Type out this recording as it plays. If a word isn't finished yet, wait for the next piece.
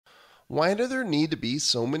Why do there need to be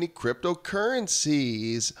so many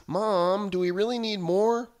cryptocurrencies? Mom, do we really need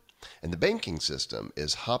more? And the banking system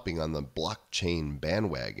is hopping on the blockchain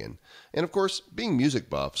bandwagon. And of course, being music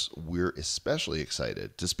buffs, we're especially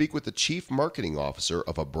excited to speak with the chief marketing officer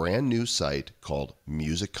of a brand new site called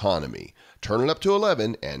Musiconomi. Turn it up to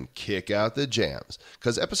 11 and kick out the jams,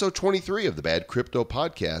 because episode 23 of the Bad Crypto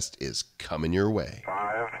Podcast is coming your way.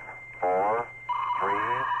 5, 4, 3,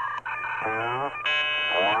 2,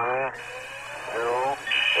 1, 0,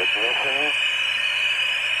 ignition.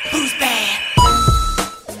 Who's bad?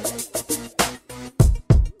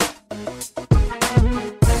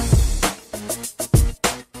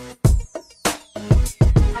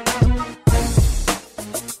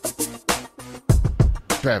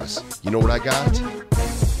 Travis, you know what I got?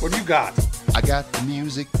 What do you got? I got the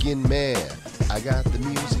music in me. I got the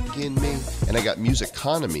music in me. And I got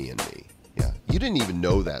Musiconomi in me. Yeah. You didn't even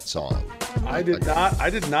know that song. I did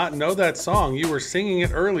not know that song. You were singing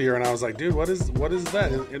it earlier, and I was like, dude, what is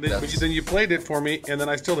that? And then you played it for me, and then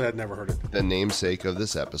I still had never heard it. The namesake of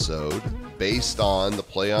this episode, based on the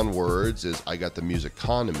play on words, is I got the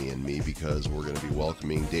Musiconomi in me, because we're going to be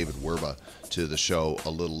welcoming David Werba to the show a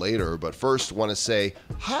little later. But first, want to say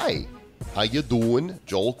hi. How you doing?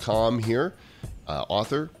 Joel Comm here,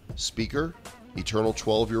 author, speaker, eternal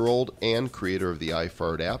 12-year-old, and creator of the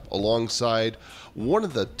iFart app, alongside one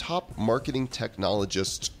of the top marketing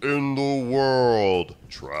technologists in the world,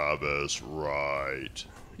 Travis Wright.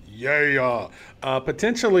 Yeah.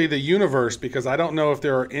 Potentially the universe, because I don't know if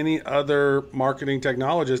there are any other marketing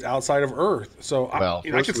technologists outside of Earth. So I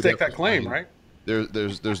could stake that claim, right?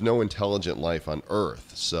 There's no intelligent life on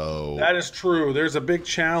Earth, so... That is true. There's a big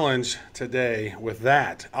challenge today with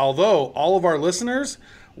that. Although, all of our listeners,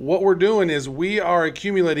 what we're doing is we are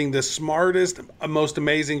accumulating the smartest, most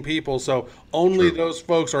amazing people. So only those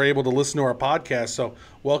folks are able to listen to our podcast. So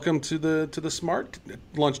welcome to the smart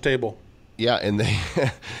lunch table. Yeah, and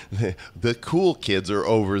the cool kids are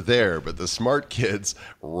over there, but the smart kids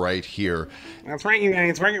right here. That's right, you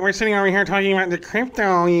guys. We're sitting over here talking about the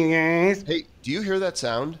crypto, you guys. Hey, do you hear that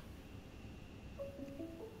sound?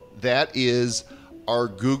 That is our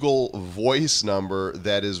Google Voice number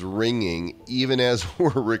that is ringing even as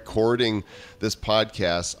we're recording this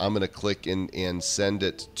podcast. I'm going to click and send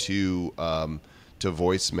it to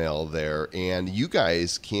voicemail there, and you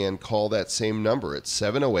guys can call that same number. It's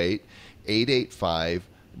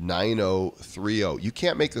 708-885-9030. You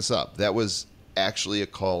can't make this up. That was actually a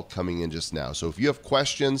call coming in just now. So if you have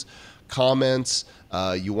questions, comments,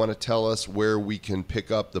 you want to tell us where we can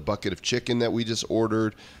pick up the bucket of chicken that we just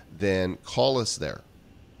ordered, then call us there.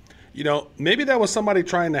 You know, maybe that was somebody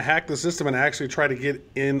trying to hack the system and actually try to get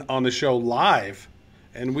in on the show live.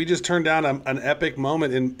 And we just turned down an epic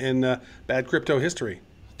moment in bad crypto history.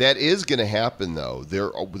 That is going to happen, though.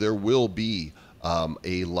 There will be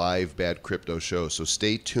a live Bad Crypto show, so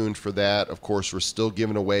stay tuned for that. Of course, we're still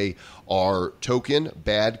giving away our token,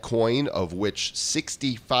 Bad Coin, of which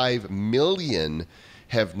 65 million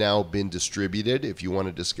have now been distributed. If you want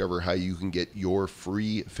to discover how you can get your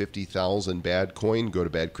free 50,000 Bad Coin, go to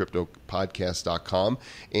badcryptopodcast.com,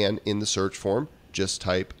 and in the search form, just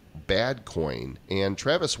type Bad Coin. And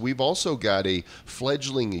Travis, we've also got a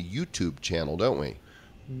fledgling YouTube channel, don't we?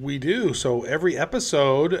 We do. So every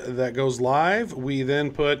episode that goes live, we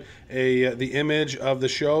then put the image of the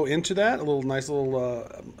show into that, a nice little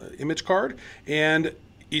image card, and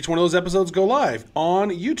each one of those episodes go live on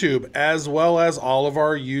YouTube, as well as all of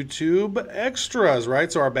our YouTube extras, right?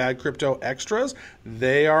 So our Bad Crypto extras,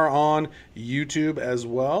 they are on YouTube as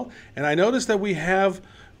well. And I noticed that we have,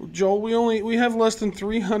 Joel, we have less than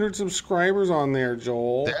 300 subscribers on there,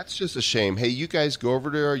 Joel. That's just a shame. Hey, you guys go over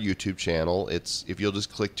to our YouTube channel. If you'll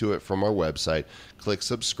just click to it from our website, click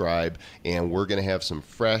subscribe, and we're going to have some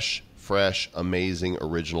fresh, amazing,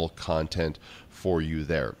 original content for you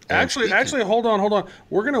there. Actually, hold on.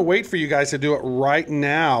 We're going to wait for you guys to do it right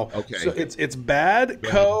now. Okay. So it's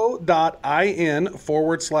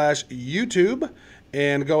badco.in/YouTube.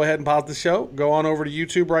 And go ahead and pause the show. Go on over to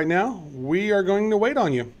YouTube right now. We are going to wait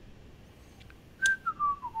on you.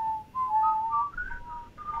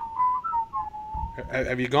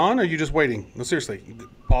 Have you gone, or are you just waiting? No, seriously.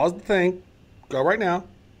 Pause the thing. Go right now.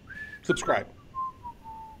 Subscribe.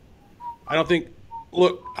 I don't think...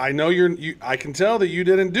 Look, I know I can tell that you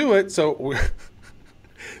didn't do it, so...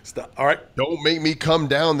 Stop. All right. Don't make me come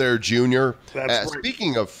down there, Junior. That's right.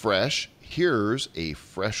 Speaking of fresh... Here's a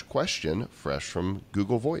fresh question, fresh from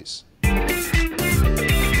Google Voice. Hey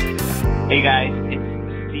guys, it's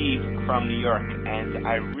Steve from New York, and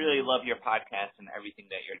I really love your podcast and everything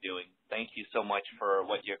that you're doing. Thank you so much for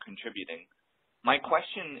what you're contributing. My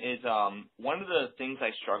question is, one of the things I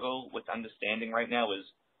struggle with understanding right now is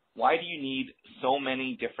why do you need so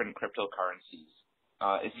many different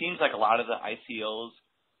cryptocurrencies? It seems like a lot of the ICOs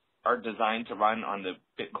are designed to run on the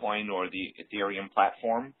Bitcoin or the Ethereum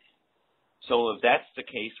platform. So if that's the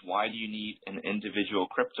case, why do you need an individual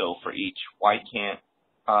crypto for each? Why can't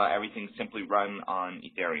everything simply run on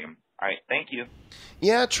Ethereum? All right, thank you.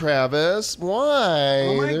 Yeah, Travis, why?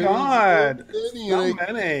 Oh my God. So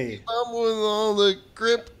many. I'm with all the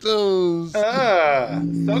cryptos.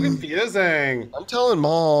 So confusing. I'm telling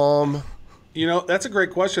Mom. You know, that's a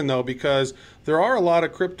great question, though, because there are a lot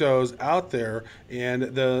of cryptos out there and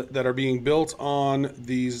that are being built on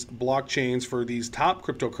these blockchains for these top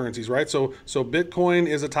cryptocurrencies, right? So Bitcoin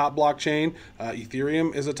is a top blockchain.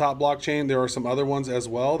 Ethereum is a top blockchain. There are some other ones as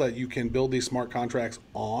well that you can build these smart contracts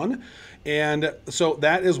on. And so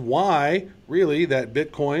that is why, really, that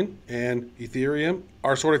Bitcoin and Ethereum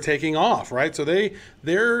are sort of taking off, right? So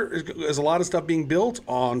there is a lot of stuff being built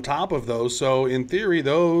on top of those. So in theory,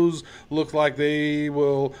 those look like they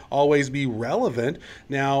will always be relevant.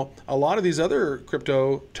 Now, a lot of these other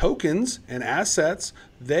crypto tokens and assets,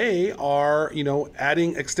 they are,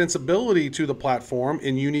 adding extensibility to the platform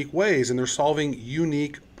in unique ways, and they're solving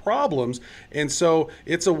unique problems. And so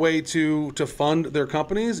it's a way to fund their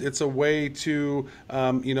companies. It's a way to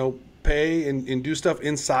pay and do stuff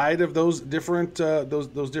inside of those different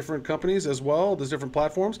those different companies as well, those different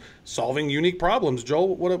platforms, solving unique problems.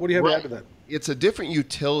 Joel, what do you have to add to that? It's a different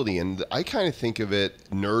utility, and I kind of think of it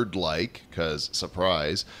nerd-like, because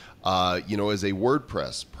surprise, as a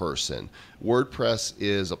WordPress person. WordPress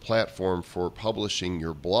is a platform for publishing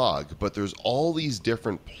your blog, but there's all these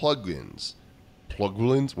different plugins.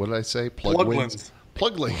 Pluglins? What did I say? Pluglins.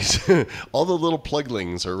 Pluglings. All the little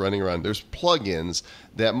pluglings are running around. There's plugins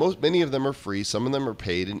that many of them are free, some of them are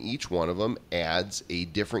paid, and each one of them adds a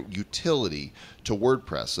different utility to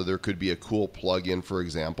WordPress. So there could be a cool plugin, for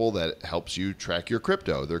example, that helps you track your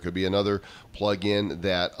crypto. There could be another plugin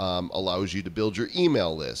that allows you to build your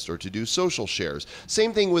email list or to do social shares.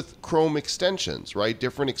 Same thing with Chrome extensions, right?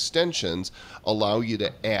 Different extensions allow you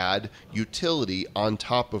to add utility on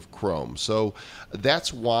top of Chrome. So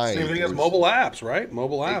that's why... Same thing as mobile apps, right?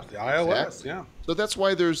 Mobile apps, the iOS, exactly. yeah. So that's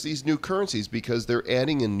why there's these new currencies, because they're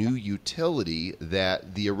adding a new utility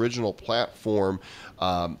that the original platform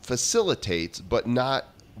facilitates, but not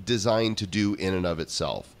designed to do in and of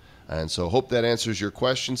itself. And so hope that answers your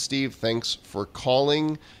question, Steve. Thanks for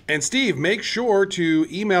calling. And Steve, make sure to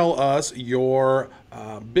email us your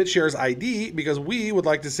BitShares ID, because we would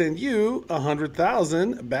like to send you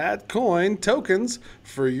 100,000 bad coin tokens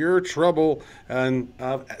for your trouble and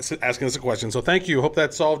asking us a question. So thank you. Hope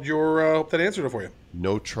that solved your, hope that answered it for you.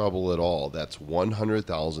 No trouble at all. That's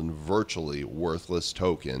 100,000 virtually worthless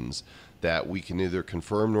tokens that we can neither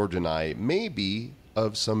confirm nor deny may be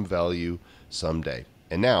of some value someday.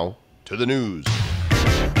 And now to the news.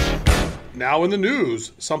 Now in the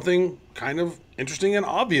news, something kind of interesting and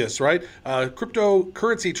obvious, right?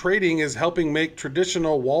 Cryptocurrency trading is helping make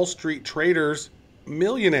traditional Wall Street traders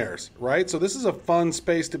millionaires, right? So this is a fun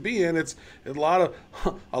space to be in. It's a lot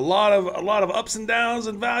of ups and downs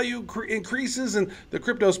and value increases, and the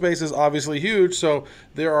crypto space is obviously huge. So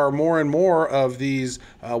there are more and more of these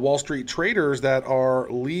Wall Street traders that are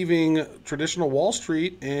leaving traditional Wall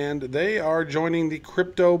Street, and they are joining the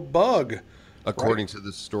crypto bug. According to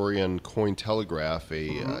the story on Cointelegraph,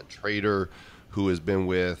 a trader who has been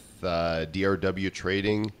with DRW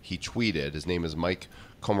Trading, he tweeted, his name is Mike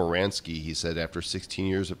Komaranski. He said, after 16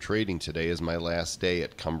 years of trading, today is my last day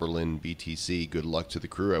at Cumberland BTC. Good luck to the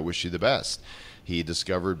crew. I wish you the best. He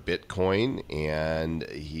discovered Bitcoin, and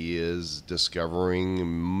he is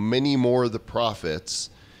discovering many more of the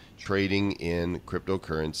profits trading in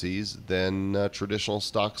cryptocurrencies than traditional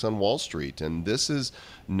stocks on Wall Street. And this is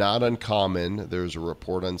not uncommon. There's a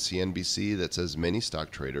report on CNBC that says many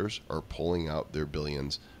stock traders are pulling out their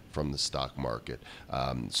billions from the stock market.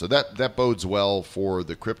 So that bodes well for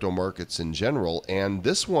the crypto markets in general. And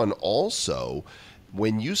this one also,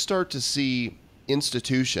 when you start to see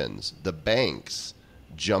institutions, the banks,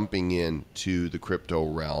 jumping into the crypto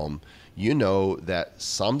realm, you know that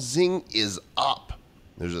something is up.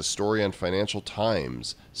 There's a story on Financial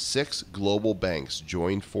Times. 6 global banks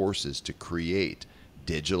joined forces to create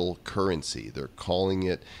digital currency. They're calling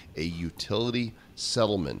it a utility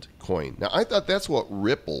settlement coin. Now, I thought that's what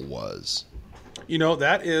Ripple was. You know,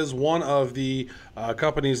 that is one of the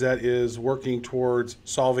companies that is working towards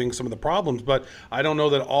solving some of the problems, but I don't know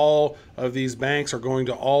that all of these banks are going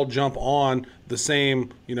to all jump on the same,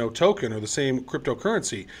 token or the same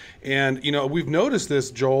cryptocurrency. And, we've noticed this,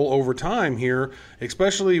 Joel, over time here,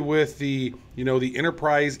 especially with the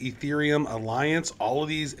Enterprise Ethereum Alliance, all of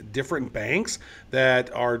these different banks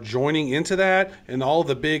that are joining into that, and all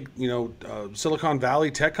the big, Silicon Valley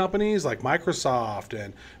tech companies like Microsoft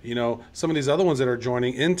and, some of these other ones that are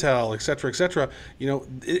joining, Intel, et cetera, et cetera.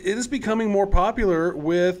 It is becoming more popular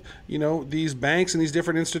with, these banks and these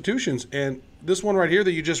different institutions. And this one right here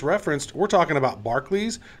that you just referenced, we're talking about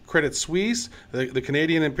Barclays, Credit Suisse, the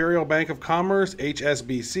Canadian Imperial Bank of Commerce,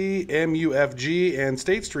 HSBC, MUFG, and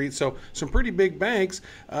State Street. So some pretty big banks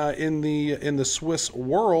in the Swiss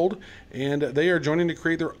world, and they are joining to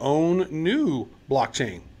create their own new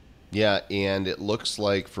blockchain. Yeah, and it looks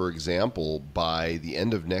like, for example, by the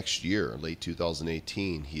end of next year, late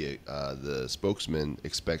 2018, the spokesman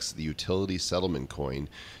expects the utility settlement coin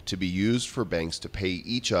to be used for banks to pay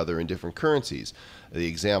each other in different currencies. The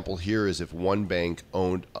example here is if one bank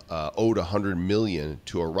owed $100 million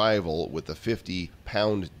to a rival with a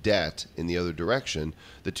 £50 debt in the other direction,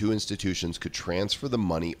 the two institutions could transfer the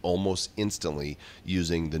money almost instantly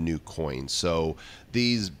using the new coin. So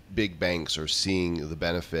these big banks are seeing the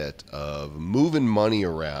benefit of moving money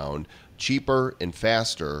around cheaper and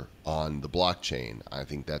faster on the blockchain. I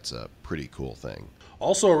think that's a pretty cool thing.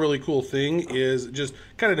 Also, a really cool thing is just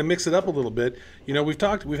kind of to mix it up a little bit.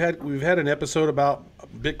 We've had an episode about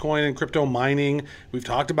Bitcoin and crypto mining. We've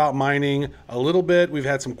talked about mining a little bit. We've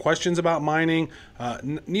had some questions about mining.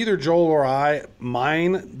 Neither Joel or I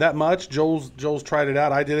mine that much. Joel's tried it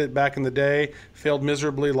out. I did it back in the day. Failed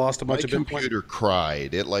miserably. Lost a bunch of Bitcoin. My computer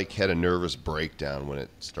cried. It had a nervous breakdown when it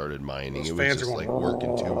started mining. It was just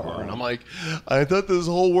working too hard. I'm like, I thought this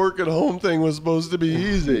whole work at home thing was supposed to be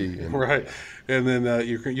easy. Right. And then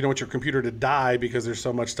you don't want your computer to die because there's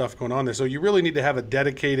so much stuff going on there. So you really need to have a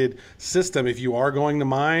dedicated system if you are going to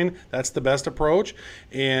mine. That's the best approach.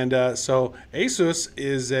 And so Asus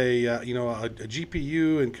is a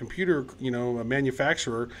GPU and computer a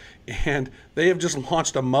manufacturer, and they have just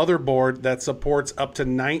launched a motherboard that supports up to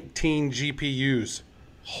 19 GPUs.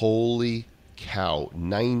 Holy cow,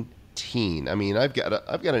 19! I mean, I've got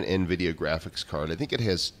an NVIDIA graphics card. I think it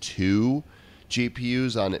has 2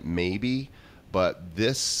 GPUs on it, maybe. But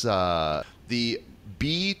this, the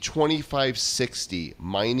B2560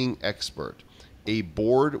 Mining Expert, a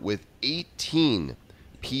board with 18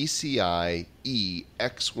 PCIe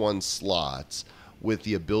X1 slots with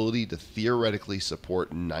the ability to theoretically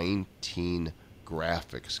support 19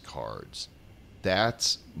 graphics cards.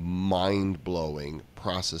 That's mind-blowing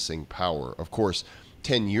processing power. Of course,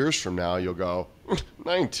 10 years from now, you'll go,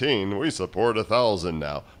 19, we support 1,000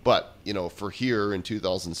 now. But, for here in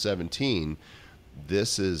 2017,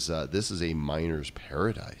 this is a miner's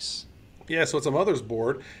paradise. Yeah, so it's a mother's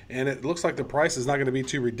board, and it looks like the price is not going to be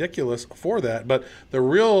too ridiculous for that. But the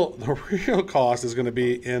real cost is going to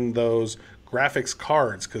be in those graphics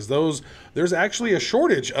cards, because there's actually a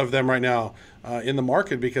shortage of them right now in the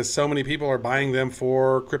market because so many people are buying them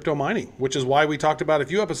for crypto mining, which is why we talked about a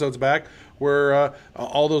few episodes back where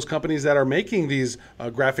all those companies that are making these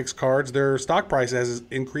graphics cards, their stock price has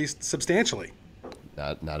increased substantially.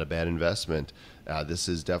 Not a bad investment. This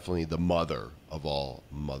is definitely the mother of all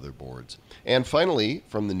motherboards. And finally,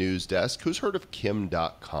 from the news desk, who's heard of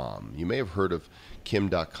Kim.com? You may have heard of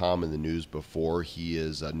Kim.com in the news before. He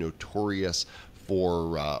is notorious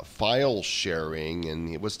for file sharing, and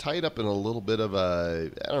he was tied up in a little bit of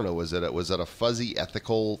was that a fuzzy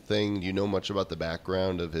ethical thing? Do you know much about the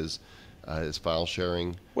background of his file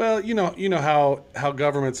sharing? Well, you know how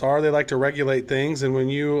governments are. They like to regulate things, and when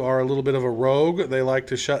you are a little bit of a rogue, they like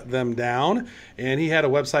to shut them down. And he had a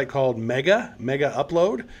website called Mega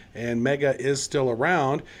Upload, and Mega is still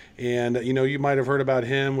around. And you might have heard about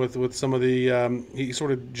him with some of the he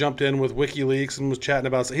sort of jumped in with WikiLeaks and was chatting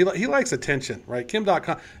about. He likes attention, right?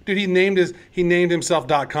 Kim.com, dude. He named himself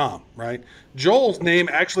 .com, right? Joel's name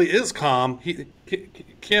actually is Com.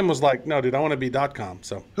 Kim was like, no, dude, I want to be .com.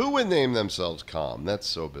 So who would name themselves Com? That's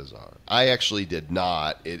so bizarre. I actually did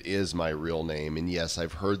not. It is my real name, and yes,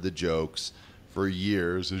 I've heard the jokes for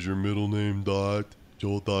years. Is your middle name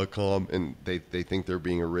Joel.com? And they think they're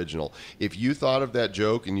being original. If you thought of that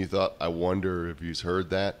joke and you thought, I wonder if he's heard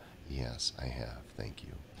that, yes, I have. Thank you.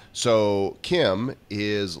 So Kim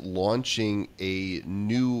is launching a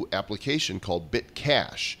new application called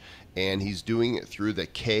BitCash, and he's doing it through the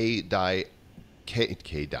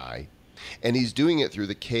and he's doing it through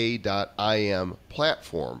the K.IM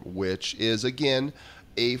platform, which is, again,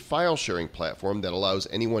 a file sharing platform that allows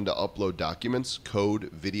anyone to upload documents,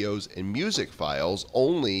 code, videos, and music files.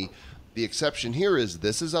 Only the exception here is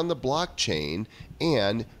this is on the blockchain,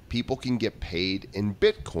 and people can get paid in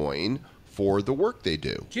Bitcoin for the work they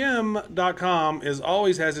do. Kim.com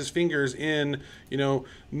always has his fingers in,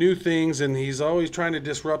 new things, and he's always trying to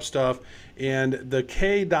disrupt stuff. And the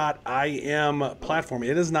K.im platform,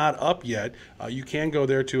 it is not up yet. You can go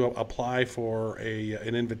there to apply for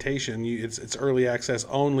an invitation. It's early access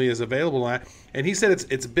only is available. And he said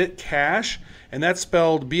it's BitCache, and that's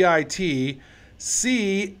spelled BITCACHE.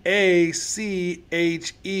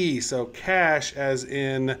 So cache as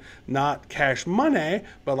in not cash money,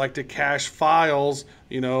 but like to cache files,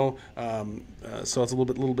 so it's a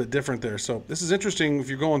little bit different there. So this is interesting. If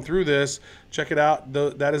you're going through this, check it out.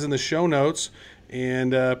 That is in the show notes,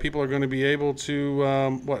 and people are going to be able to,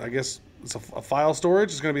 I guess it's a file storage.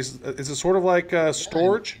 It's going to be, is it sort of like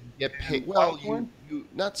storage? Get paid. Well, you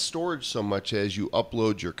not storage so much as you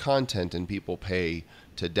upload your content and people pay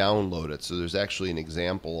to download it. So there's actually an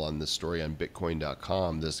example on this story on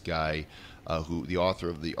Bitcoin.com. This guy, who the author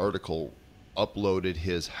of the article, uploaded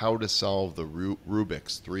his How to Solve the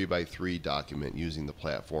Rubik's 3x3 document using the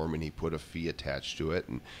platform, and he put a fee attached to it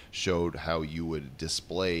and showed how you would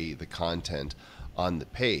display the content on the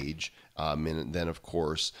page. And then, of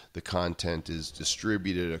course, the content is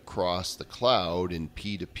distributed across the cloud in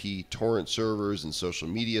P2P torrent servers and social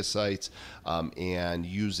media sites. And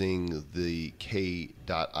using the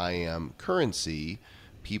K.im currency,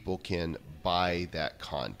 people can buy that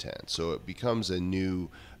content. So it becomes a new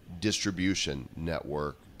distribution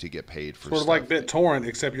network to get paid for. Sort of like BitTorrent,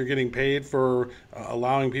 except you're getting paid for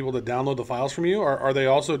allowing people to download the files from you. Are they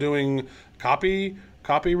also doing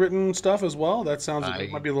copywritten stuff as well? That sounds like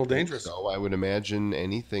it might be a little dangerous. So I would imagine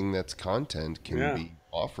anything that's content can be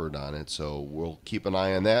offered on it. So we'll keep an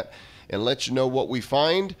eye on that and let you know what we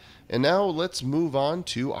find. And now let's move on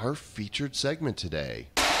to our featured segment today.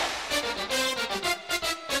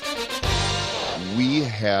 We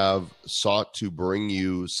have sought to bring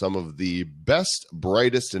you some of the best,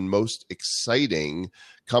 brightest, and most exciting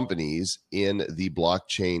companies in the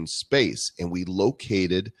blockchain space. And we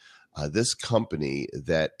located this company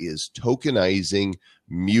that is tokenizing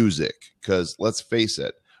music, because let's face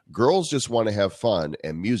it, girls just want to have fun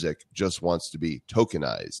and music just wants to be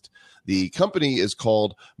tokenized. The company is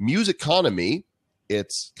called Musiconomi.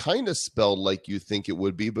 It's kind of spelled like you think it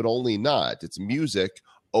would be, but only not. It's music,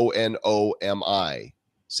 ONOMI.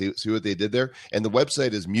 See what they did there? And the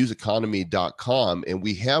website is musiconomy.com. And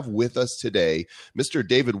we have with us today Mr.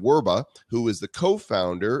 David Werba, who is the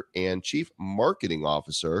co-founder and chief marketing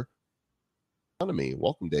officer.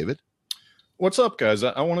 Welcome, David. What's up, guys?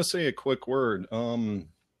 I want to say a quick word.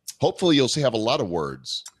 Hopefully you'll have a lot of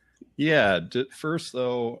words. Yeah. First,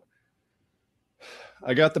 though,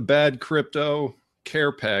 I got the bad crypto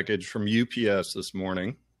care package from UPS this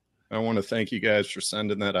morning. I want to thank you guys for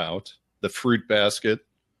sending that out. The fruit basket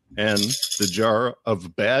and the jar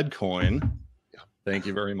of bad coin. Thank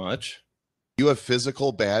you very much. You have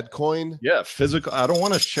physical bad coin? Yeah, physical. I don't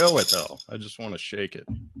want to show it, though. I just want to shake it.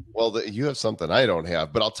 Well, you have something I don't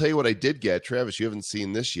have. But I'll tell you what I did get. Travis, you haven't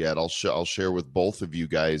seen this yet. I'll share with both of you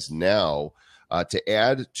guys now to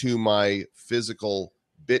add to my physical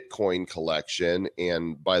Bitcoin collection.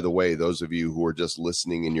 And by the way, those of you who are just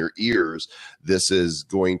listening in your ears, this is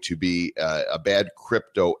going to be a Bad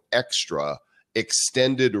Crypto Extra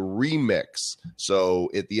extended remix. So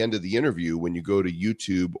at the end of the interview, when you go to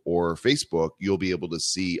YouTube or Facebook, you'll be able to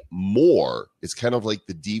see more. It's kind of like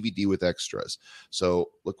the DVD with extras.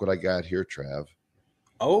 So look what I got here, Trav.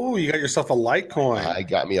 Oh, you got yourself a Litecoin. I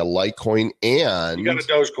got me a Litecoin, and you got a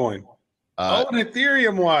Dogecoin. An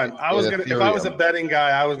Ethereum one. If I was a betting guy,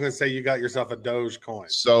 I was gonna say you got yourself a Dogecoin.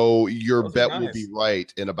 So your bet will be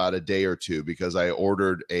right in about a day or two, because I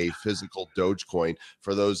ordered a physical Dogecoin.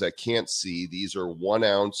 For those that can't see, these are 1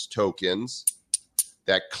 ounce tokens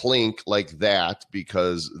that clink like that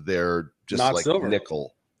because they're just not like silver.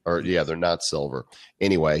 Nickel. Or they're not silver.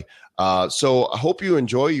 Anyway, so I hope you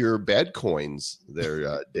enjoy your bad coins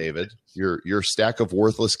there, David. Your stack of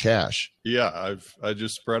worthless cash. Yeah, I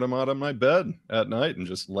just spread them out on my bed at night and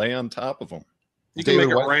just lay on top of them. You can make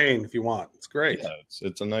it rain if you want. It's great. Yeah,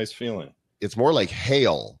 it's a nice feeling. It's more like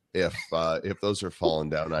hail if those are falling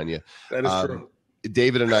down on you. That is true.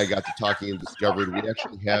 David and I got to talking and discovered we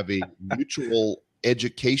actually have a mutual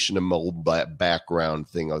educational background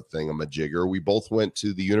thingamajigger. We both went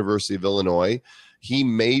to the University of Illinois. He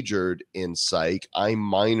majored in psych. I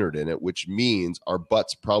minored in it, which means our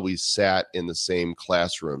butts probably sat in the same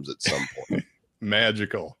classrooms at some point.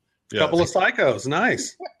 Magical. Yeah. Couple of psychos.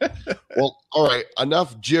 Nice. Well, all right.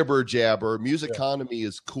 Enough jibber jabber. Musiconomy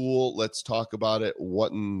is cool. Let's talk about it.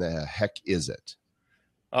 What in the heck is it?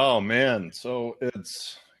 Oh, man. So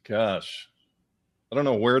it's, gosh, I don't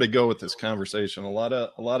know where to go with this conversation. A lot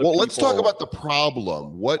of Well, people, let's talk about the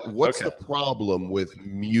problem. What's Okay. the problem with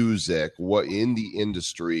music? What in the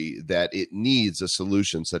industry that it needs a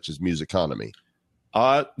solution such as Musiconomy?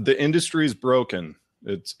 The industry is broken.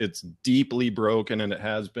 It's deeply broken, and it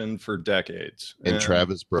has been for decades. And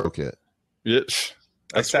Travis broke it. That's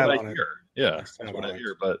sat what I on it. hear. Yeah, I that's sat what on I it.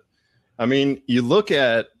 hear. But I mean, you look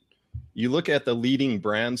at the leading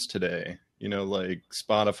brands today. You know, like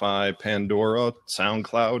Spotify, Pandora,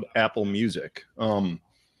 SoundCloud, Apple Music.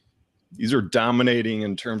 These are dominating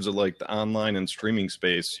in terms of like the online and streaming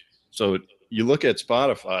space. So you look at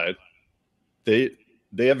Spotify, they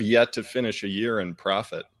have yet to finish a year in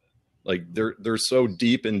profit. Like they're so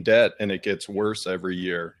deep in debt, and it gets worse every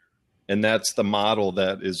year. And that's the model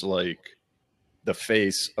that is like the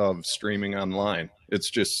face of streaming online. It's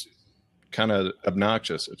just kind of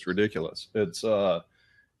obnoxious. It's ridiculous.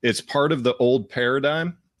 It's part of the old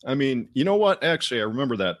paradigm. I mean, you know what? Actually, I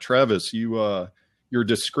remember that. Travis, your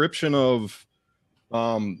description of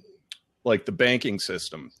like the banking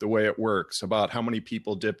system, the way it works, about how many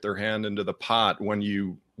people dip their hand into the pot when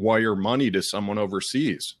you wire money to someone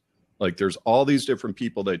overseas. Like there's all these different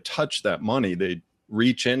people, they touch that money, they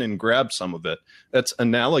reach in and grab some of it. That's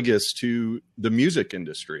analogous to the music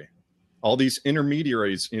industry. All these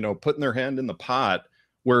intermediaries, you know, putting their hand in the pot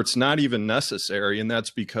where it's not even necessary. And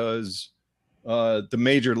that's because the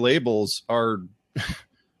major labels are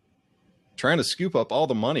trying to scoop up all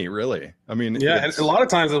the money, really. I mean, Yeah, and a lot of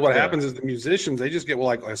times what yeah. happens is the musicians, they just get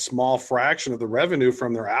like a small fraction of the revenue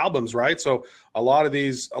from their albums, right? So a lot of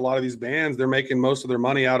these bands, they're making most of their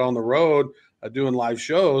money out on the road doing live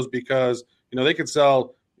shows because, you know, they could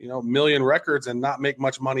sell, you know, 1 million records and not make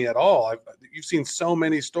much money at all. You've seen so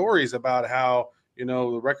many stories about how, you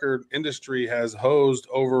know, the record industry has hosed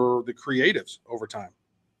over the creatives over time.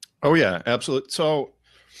 Oh yeah, absolutely. So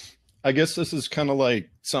I guess this is kind of like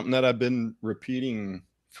something that I've been repeating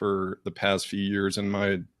for the past few years in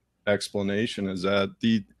my explanation, is that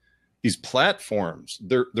these platforms,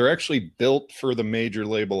 they're actually built for the major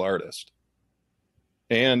label artist.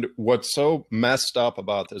 And what's so messed up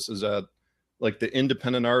about this is that like the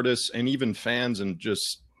independent artists and even fans and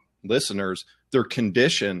just listeners, they're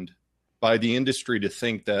conditioned by the industry to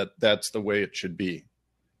think that that's the way it should be.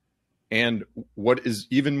 And what is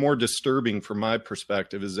even more disturbing from my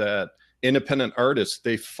perspective is that independent artists,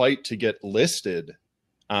 they fight to get listed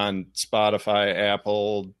on Spotify,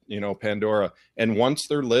 Apple, you know, Pandora. And once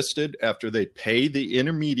they're listed, after they pay the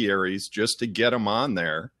intermediaries just to get them on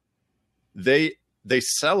there, they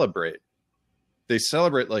celebrate. They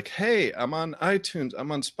celebrate like, hey, I'm on iTunes,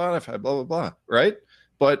 I'm on Spotify, blah, blah, blah, right?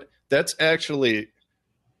 But that's actually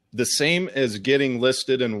the same as getting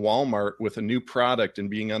listed in Walmart with a new product and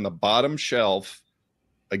being on the bottom shelf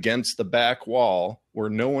against the back wall where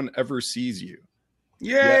no one ever sees you.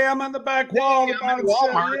 Yeah, I'm on the back wall. Yeah, I'm at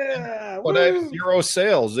Walmart, but I have 0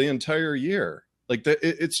 sales the entire year. Like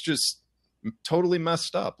it's just totally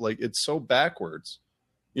messed up. Like it's so backwards,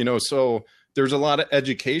 you know. So there's a lot of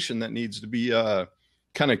education that needs to be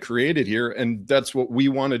kind of created here, and that's what we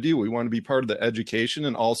want to do. We want to be part of the education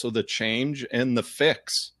and also the change and the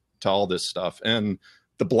fix to all this stuff. And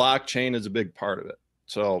the blockchain is a big part of it.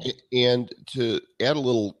 So, and to add a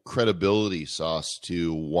little credibility sauce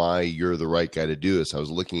to why you're the right guy to do this, I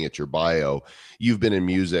was looking at your bio. You've been in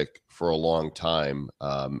music for a long time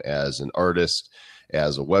as an artist,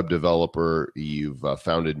 as a web developer. You've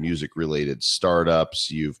founded music-related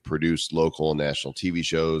startups. You've produced local and national TV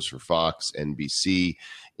shows for Fox, NBC,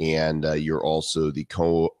 and you're also the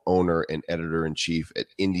co-owner and editor-in-chief at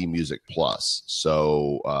Indie Music Plus.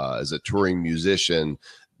 So as a touring musician,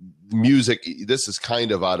 music, this is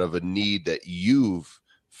kind of out of a need that you've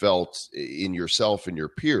felt in yourself and your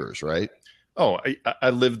peers, right? Oh, I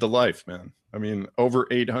lived the life, man. I mean, over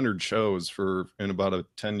 800 shows in about a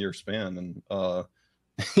 10-year span. And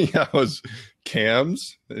yeah, I was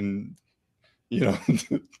cams and, you know,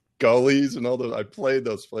 gullies and all those. I played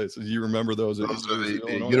those places. You remember those? Those are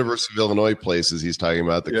the University of Illinois places. He's talking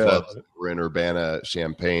about the clubs that were in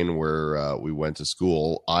Urbana-Champaign where we went to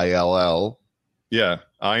school, ILL. Yeah,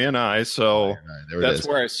 INI. So that's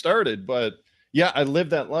where I started. But yeah, I lived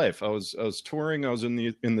that life. I was touring. I was in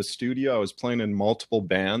the studio. I was playing in multiple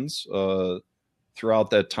bands throughout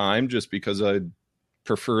that time, just because I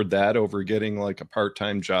preferred that over getting like a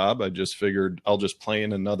part-time job. I just figured I'll just play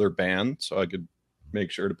in another band so I could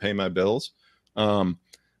make sure to pay my bills.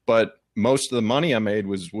 But most of the money I made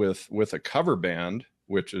was with a cover band,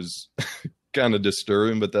 which is kind of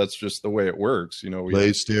disturbing, but that's just the way it works. You know,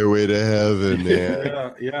 play Stairway to Heaven,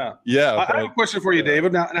 man. Yeah. I have a question for you,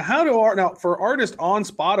 David. Now for artists on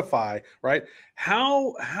Spotify, right?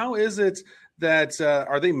 How is it that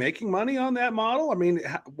are they making money on that model? I mean,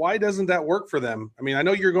 why doesn't that work for them? I mean, I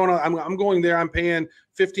know you're going to, I'm going there. I'm paying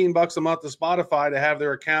 $15 a month to Spotify to have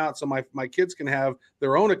their account, so my kids can have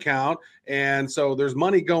their own account, and so there's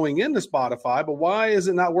money going into Spotify. But why is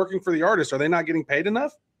it not working for the artists? Are they not getting paid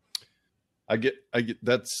enough? I get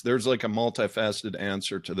there's like a multifaceted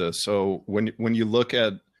answer to this. So when you look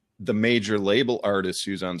at the major label artists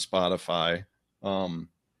who's on Spotify,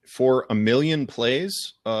 for 1 million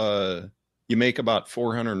plays, you make about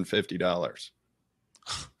 $450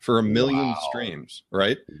 for 1 million streams,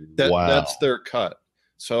 right? That's their cut.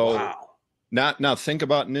 So now think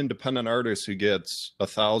about an independent artist who gets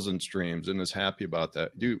 1,000 streams and is happy about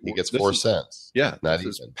that. Dude, he gets 4 cents. Yeah, not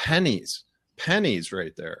even pennies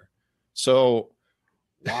right there. So,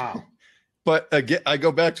 wow. But again, I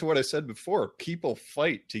go back to what I said before. People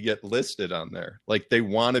fight to get listed on there. Like they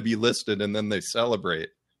want to be listed and then they celebrate.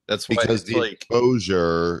 That's why because the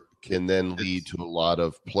exposure can then lead to a lot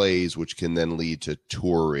of plays, which can then lead to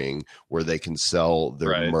touring where they can sell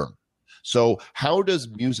their merch. So how does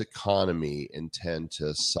Musiconomi intend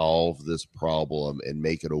to solve this problem and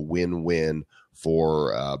make it a win-win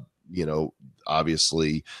for,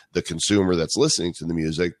 obviously the consumer that's listening to the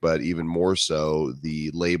music, but even more so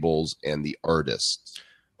the labels and the artists?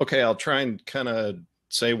 Okay, I'll try and kind of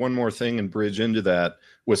say one more thing and bridge into that.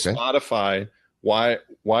 With Spotify, why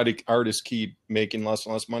do artists keep making less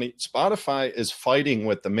and less money? Spotify is fighting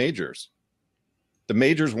with the majors. The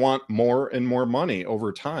majors want more and more money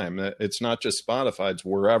over time. It's not just Spotify, it's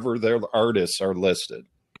wherever their artists are listed.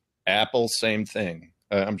 Apple, same thing.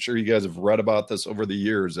 I'm sure you guys have read about this over the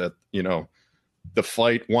years that, the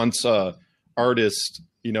fight once a artist,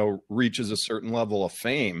 reaches a certain level of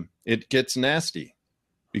fame, it gets nasty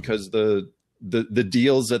because the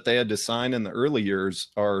deals that they had to sign in the early years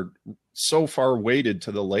are so far weighted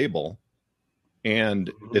to the label,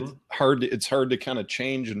 and it's hard to kind of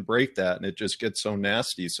change and break that, and it just gets so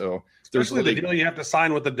nasty. So there's the deal you have to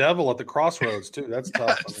sign with the devil at the crossroads too. That's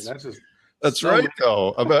tough. I mean, that's right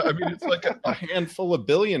though. I mean, it's like a handful of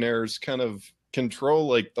billionaires kind of control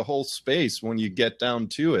like the whole space when you get down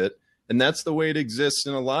to it, and that's the way it exists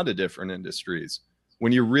in a lot of different industries.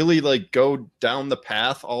 When you really like go down the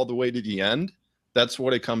path all the way to the end, that's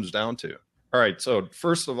what it comes down to. All right, so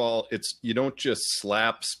first of all, you don't just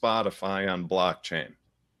slap Spotify on blockchain.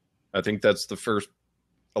 I think that's the first.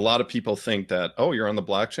 A lot of people think that, oh, you're on the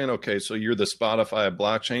blockchain, okay, so you're the Spotify of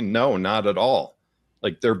blockchain. No, not at all.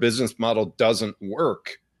 Like their business model doesn't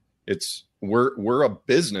work. We're a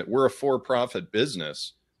business. We're a for-profit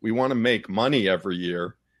business. We want to make money every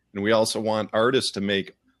year, and we also want artists to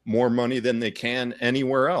make more money than they can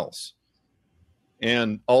anywhere else,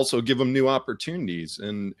 and also give them new opportunities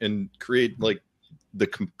and create like the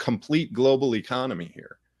complete global economy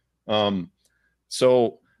here.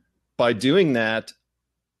 So by doing that,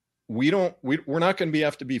 we're not going to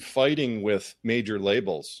have to be fighting with major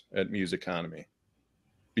labels at Musiconomi,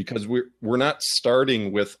 because we're not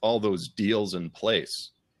starting with all those deals in place.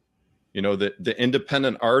 The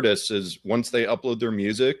independent artists is once they upload their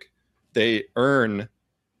music, they earn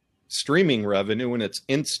streaming revenue and it's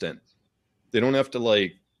instant. They don't have to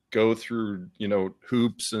like go through,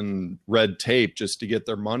 hoops and red tape just to get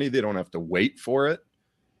their money. They don't have to wait for it.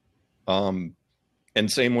 And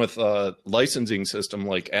same with a licensing system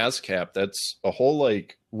like ASCAP. That's a whole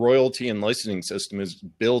like royalty and licensing system is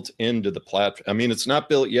built into the platform. I mean, it's not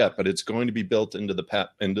built yet, but it's going to be built into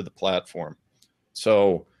the platform.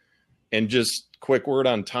 So, and just quick word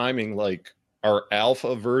on timing, like our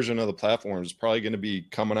alpha version of the platform is probably going to be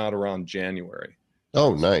coming out around January.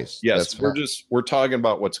 Oh, nice. Yes, we're talking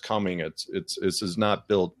about what's coming. This is not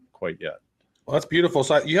built quite yet. Well, that's beautiful.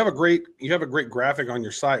 So you have a great graphic on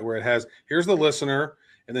your site where it has, here's the listener,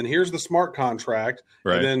 and then here's the smart contract.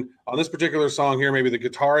 Right. And then on this particular song here, maybe the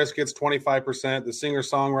guitarist gets 25%, the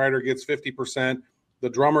singer-songwriter gets 50%, the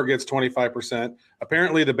drummer gets 25%.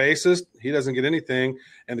 Apparently the bassist, he doesn't get anything,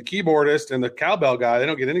 and the keyboardist and the cowbell guy, they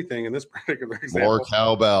don't get anything in this particular example. More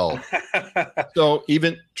cowbell. So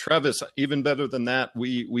even Travis, even better than that,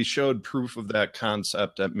 we showed proof of that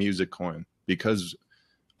concept at MusicCoin, because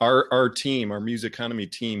our team, our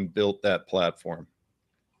Musiconomi team, built that platform.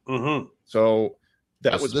 Mm-hmm. So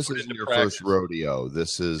this is your first rodeo.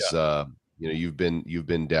 This is you've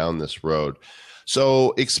been down this road.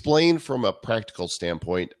 So explain from a practical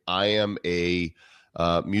standpoint. I am a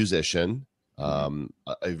musician, a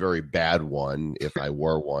very bad one if I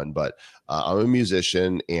were one, but I'm a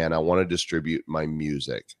musician and I want to distribute my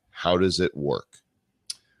music. How does it work?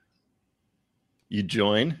 You'll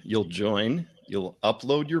join, you'll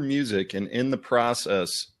upload your music, and in the process,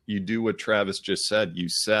 you do what Travis just said. You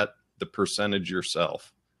set the percentage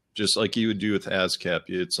yourself. just like you would do with ASCAP.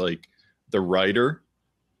 It's like the writer,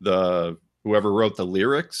 the whoever wrote the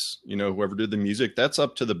lyrics, you know, whoever did the music, that's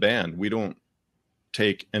up to the band. We don't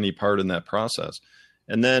take any part in that process.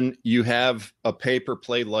 And then you have a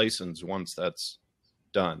pay-per-play license once that's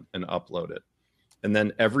done and upload it. And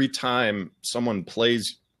then every time someone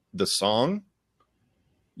plays the song,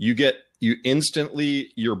 you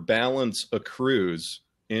instantly, your balance accrues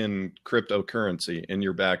in cryptocurrency in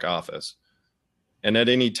your back office. And at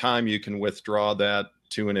any time you can withdraw that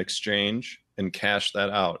to an exchange and cash that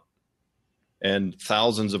out. And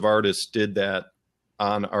thousands of artists did that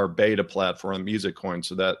on our beta platform, MusicCoin,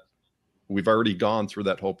 so that we've already gone through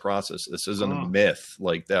that whole process. This isn't a myth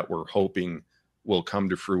like that we're hoping will come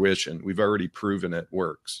to fruition. We've already proven it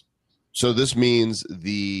works. So this means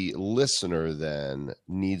the listener then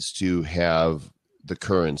needs to have the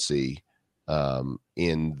currency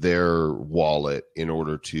in their wallet in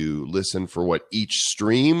order to listen for what, each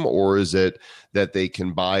stream, or is it that they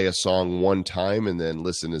can buy a song one time and then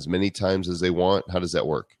listen as many times as they want? How does that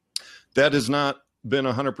work? That has not been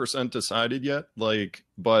 100% decided yet.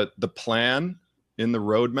 But the plan in the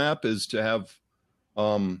roadmap is to have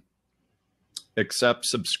accept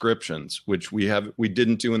subscriptions, which we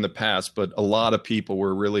didn't do in the past, but a lot of people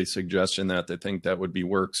were really suggesting that they think that would be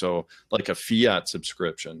work. So like a fiat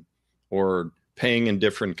subscription, or paying in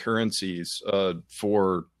different currencies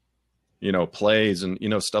for, you know, plays and, you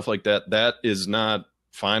know, stuff like that. That is not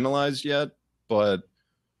finalized yet, but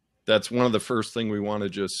that's one of the first thing we want to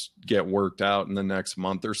just get worked out in the next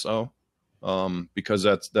month or so, because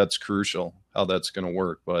that's crucial how that's going to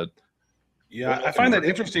work. But yeah, I find that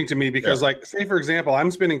interesting to me because, like, say, for example,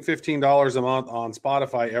 I'm spending $15 a month on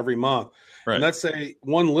Spotify every month. Right. And let's say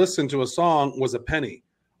one listen to a song was a penny.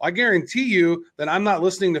 I guarantee you that I'm not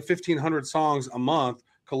listening to 1,500 songs a month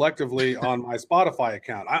collectively on my Spotify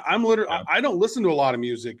account. I'm literally, I don't listen to a lot of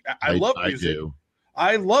music. I love music.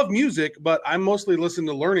 I love music, but I'm mostly listening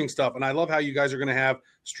to learning stuff. And I love how you guys are going to have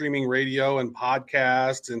streaming radio and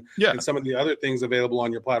podcasts and some of the other things available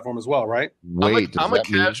on your platform as well, right? Wait, I'm a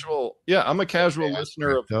casual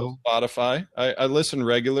listener of Spotify. I listen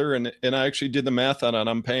regular, and I actually did the math on it.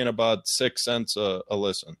 I'm paying about 6 cents a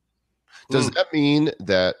listen. Does that mean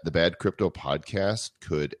that the Bad Crypto podcast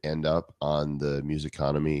could end up on the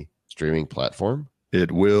Musiconomi streaming platform?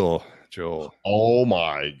 It will, Joel. Oh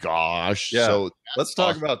my gosh. Yeah. So let's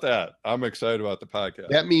talk about that. I'm excited about the podcast.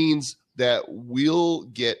 That means that we'll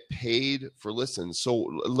get paid for listens. So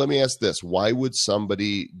let me ask this. Why would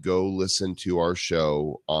somebody go listen to our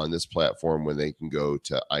show on this platform when they can go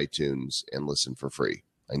to iTunes and listen for free?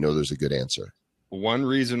 I know there's a good answer. One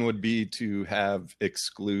reason would be to have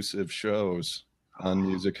exclusive shows on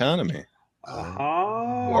Musiconomy,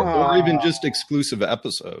 or even just exclusive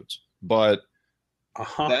episodes. But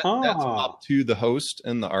that's up to the host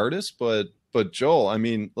and the artist. But Joel, I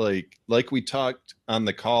mean, like we talked on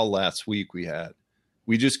the call last week,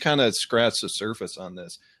 we just kind of scratched the surface on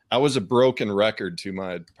this. I was a broken record to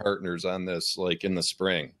my partners on this, like in the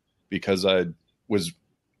spring, because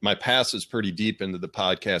my past is pretty deep into the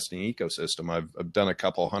podcasting ecosystem. I've done a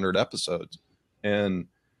couple hundred episodes, and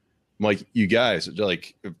I'm like, you guys,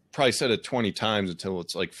 like, probably said it 20 times until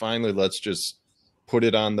it's like, finally, let's just put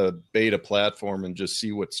it on the beta platform and just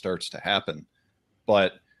see what starts to happen.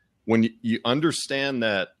 But when you understand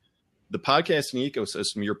that the podcasting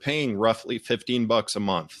ecosystem, you're paying roughly $15 a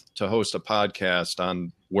month to host a podcast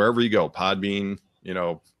on wherever you go, Podbean, you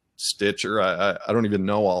know, Stitcher. I don't even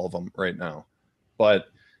know all of them right now, but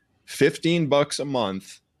 $15 a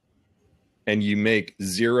month, and you make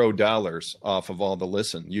 $0 off of all the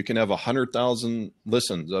listen. You can have 100,000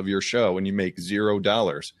 listens of your show and you make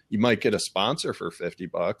 $0. You might get a sponsor for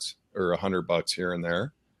 $50 or $100 here and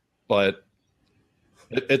there, but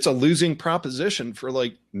it's a losing proposition for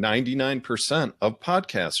like 99% of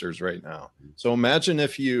podcasters right now. So imagine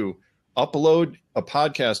if you upload a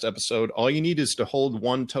podcast episode, all you need is to hold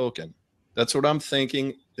one token. That's what I'm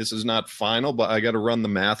thinking. This is not final, but I got to run the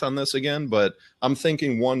math on this again. But I'm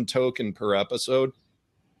thinking one token per episode.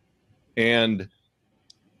 And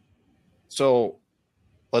so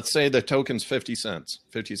let's say the token's 50 cents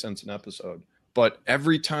an episode. But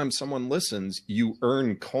every time someone listens, you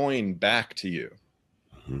earn coin back to you.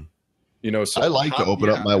 Mm-hmm. You know, so I like to open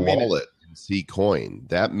up my wallet and see coin.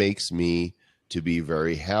 That makes me to be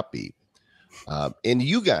very happy. And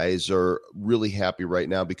you guys are really happy right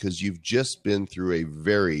now because you've just been through a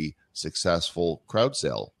very successful crowd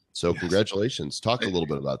sale. So congratulations. Talk a little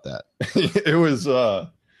bit about that.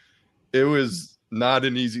 It was not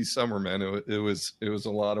an easy summer, man. It was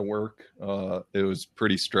a lot of work. It was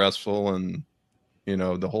pretty stressful, and you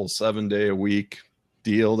know, the whole 7-day a week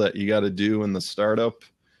deal that you got to do in the startup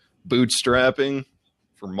bootstrapping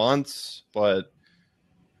for months, but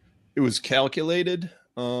it was calculated.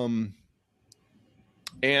 And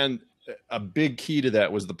a big key to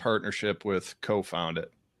that was the partnership with Co-Found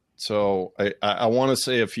It. So I want to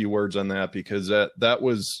say a few words on that, because that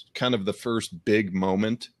was kind of the first big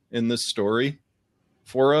moment in this story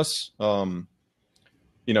for us.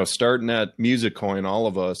 Starting at Musicoin, all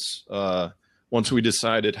of us, once we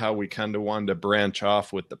decided how we kind of wanted to branch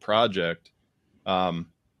off with the project,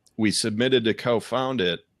 we submitted to Co-Found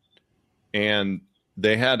It, and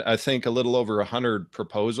they had, I think, a little over 100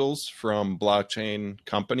 proposals from blockchain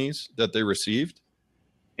companies that they received,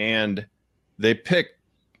 and they picked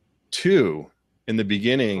 2 in the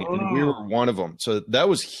beginning, and we were one of them. So that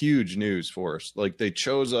was huge news for us. Like, they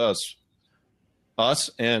chose us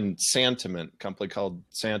and Santiment, a company called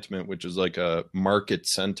Santiment, which is like a market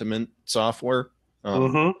sentiment software.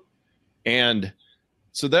 And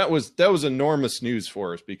so that was enormous news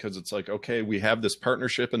for us, because it's like, okay, we have this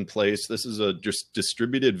partnership in place. This is a just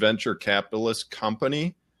distributed venture capitalist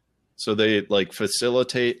company. So they like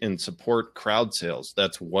facilitate and support crowd sales.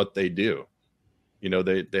 That's what they do.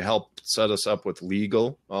 They help set us up with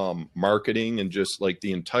legal, marketing, and just like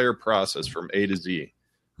the entire process from A to Z.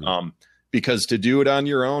 Because to do it on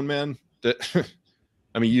your own, man,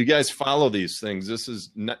 I mean, you guys follow these things.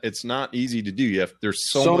 It's not easy to do.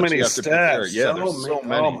 There's so much many you have to prepare. steps. Yeah, there's so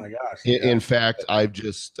many. Oh my gosh! In fact, I've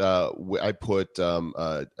just I put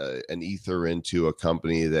an ether into a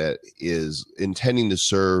company that is intending to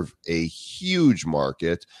serve a huge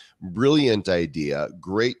market. Brilliant idea,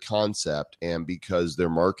 great concept, and because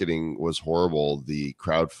their marketing was horrible, the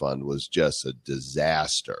crowdfund was just a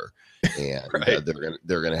disaster, and Right.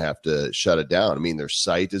 they're gonna have to shut it down. I mean, their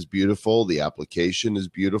site is beautiful, the application is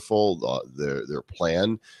beautiful, their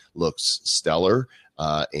plan looks stellar,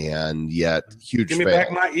 and yet huge. Give me fail.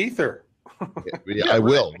 back my ether. I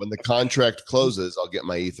will. When the contract closes, I'll get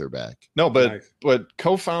my ether back. No, but Nice. but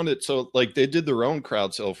Co-Found It. So like they did their own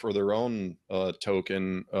crowd sale for their own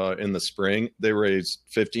token in the spring. They raised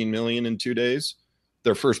 15 million in 2 days.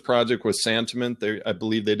 Their first project was Santiment. I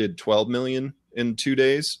believe they did 12 million in 2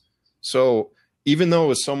 days. So even though it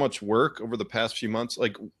was so much work over the past few months,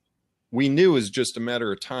 like we knew it was just a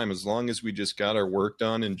matter of time, as long as we just got our work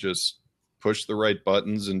done and just pushed the right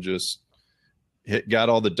buttons and just got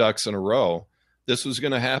all the ducks in a row, this was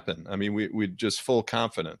going to happen. I mean, we just full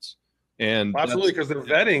confidence. And Absolutely, because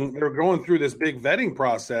they're going through this big vetting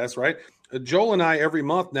process, right? Joel and I, every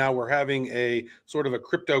month now, we're having a sort of a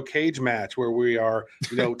crypto cage match where we are,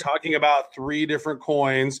 talking about 3 different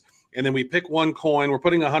coins, and then we pick one coin. We're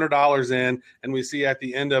putting $100 in, and we see at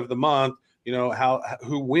the end of the month,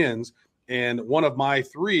 who wins. And one of my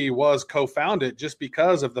 3 was Co-Found It, just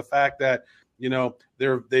because of the fact that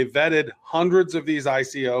they vetted hundreds of these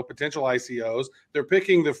potential ICOs. They're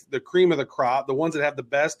picking the cream of the crop, the ones that have the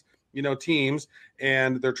best, teams,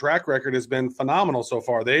 and their track record has been phenomenal so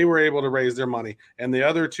far. They were able to raise their money, and the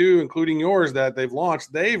other 2, including yours that they've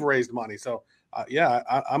launched, they've raised money. So,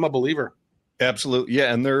 I'm a believer. absolutely,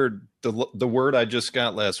 yeah. And the word I just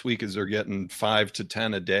got last week is they're getting 5 to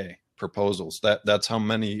 10 a day proposals. That's how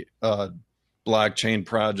many blockchain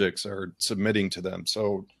projects are submitting to them.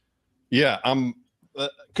 So. Yeah, I'm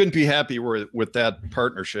couldn't be happier with that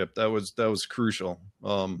partnership. That was crucial.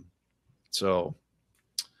 So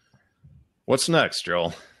what's next,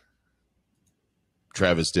 Joel?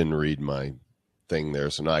 Travis didn't read my thing there,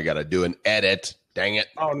 so now I got to do an edit. Dang it!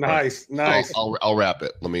 Oh, nice. I'll wrap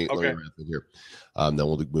it. Let me Okay. wrap it here. Then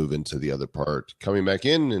we'll move into the other part. Coming back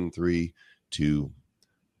in 3, 2.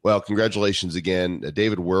 Well, congratulations again,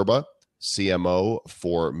 David Werba, CMO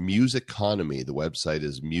for Musiconomi. The website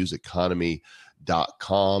is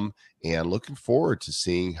musiconomy.com, and looking forward to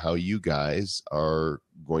seeing how you guys are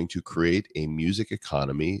going to create a music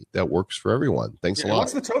economy that works for everyone. Thanks a lot.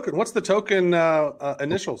 What's the token? What's the token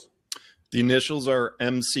initials? The initials are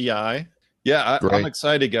MCI. Yeah, Great. I'm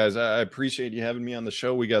excited, guys. I appreciate you having me on the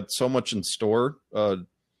show. We got so much in store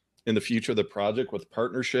in the future of the project with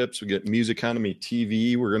partnerships. We get Musiconomy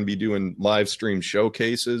TV. We're going to be doing live stream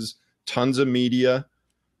showcases, tons of media,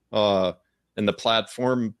 and the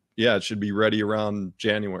platform. Yeah, it should be ready around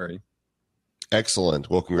January. Excellent.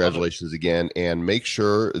 Well, congratulations again. And make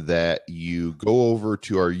sure that you go over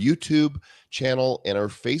to our YouTube channel and our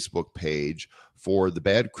Facebook page for the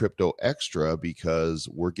Bad Crypto Extra, because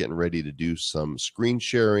we're getting ready to do some screen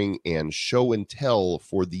sharing and show and tell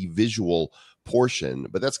for the visual portion.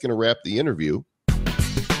 But that's going to wrap the interview.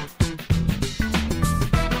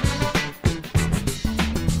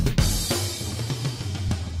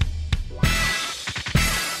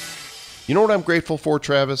 You know what I'm grateful for,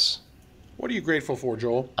 Travis? What are you grateful for,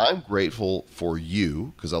 Joel? I'm grateful for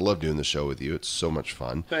you because I love doing the show with you. It's so much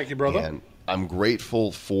fun. Thank you, brother. And I'm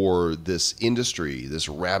grateful for this industry, this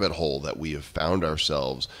rabbit hole that we have found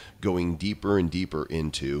ourselves going deeper and deeper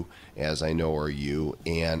into, as I know are you.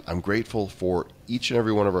 And I'm grateful for each and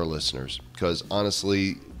every one of our listeners because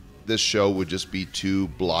honestly, this show would just be two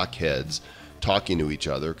blockheads talking to each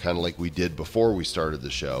other, kind of like we did before we started the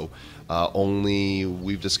show. Only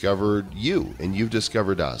we've discovered you and you've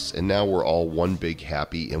discovered us. And now we're all one big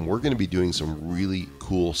happy, and we're going to be doing some really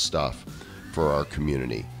cool stuff for our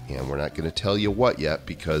community. And we're not going to tell you what yet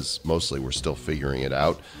because mostly we're still figuring it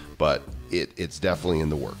out, but it's definitely in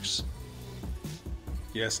the works.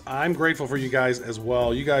 Yes, I'm grateful for you guys as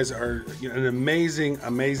well. You guys are an amazing,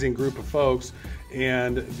 amazing group of folks,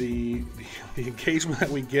 and the engagement that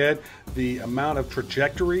we get, the amount of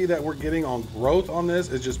trajectory that we're getting on growth on this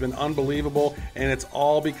has just been unbelievable, and it's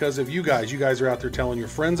all because of you guys. You guys are out there telling your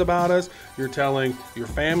friends about us, you're telling your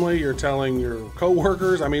family, you're telling your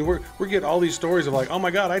coworkers. I mean, we're getting all these stories of like, oh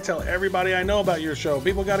my God, I tell everybody I know about your show.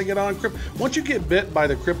 People got to get on crypto. Once you get bit by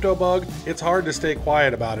the crypto bug, it's hard to stay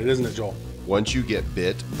quiet about it, isn't it, Joel? Once you get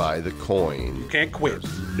bit by the coin, you can't quit.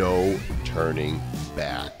 There's no turning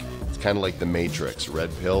back. It's kind of like the Matrix, red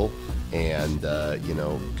pill, and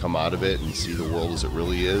come out of it and see the world as it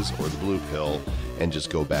really is, or the blue pill and just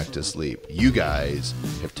go back to sleep. You guys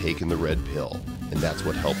have taken the red pill, and that's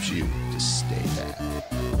what helps you to stay back.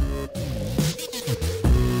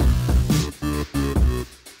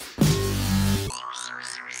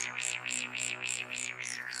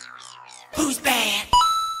 Who's bad?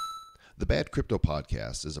 The Bad Crypto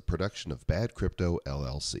Podcast is a production of Bad Crypto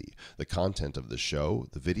LLC. The content of the show,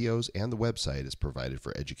 the videos, and the website is provided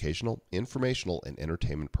for educational, informational, and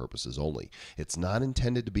entertainment purposes only. It's not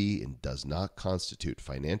intended to be and does not constitute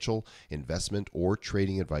financial, investment, or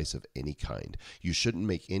trading advice of any kind. You shouldn't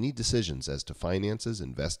make any decisions as to finances,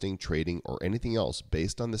 investing, trading, or anything else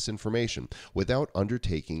based on this information without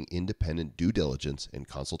undertaking independent due diligence and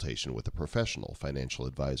consultation with a professional financial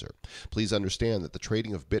advisor. Please understand that the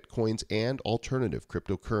trading of Bitcoins and alternative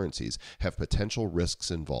cryptocurrencies have potential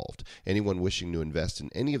risks involved. Anyone wishing to invest in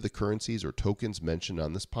any of the currencies or tokens mentioned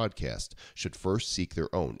on this podcast should first seek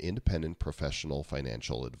their own independent professional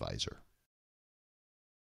financial advisor.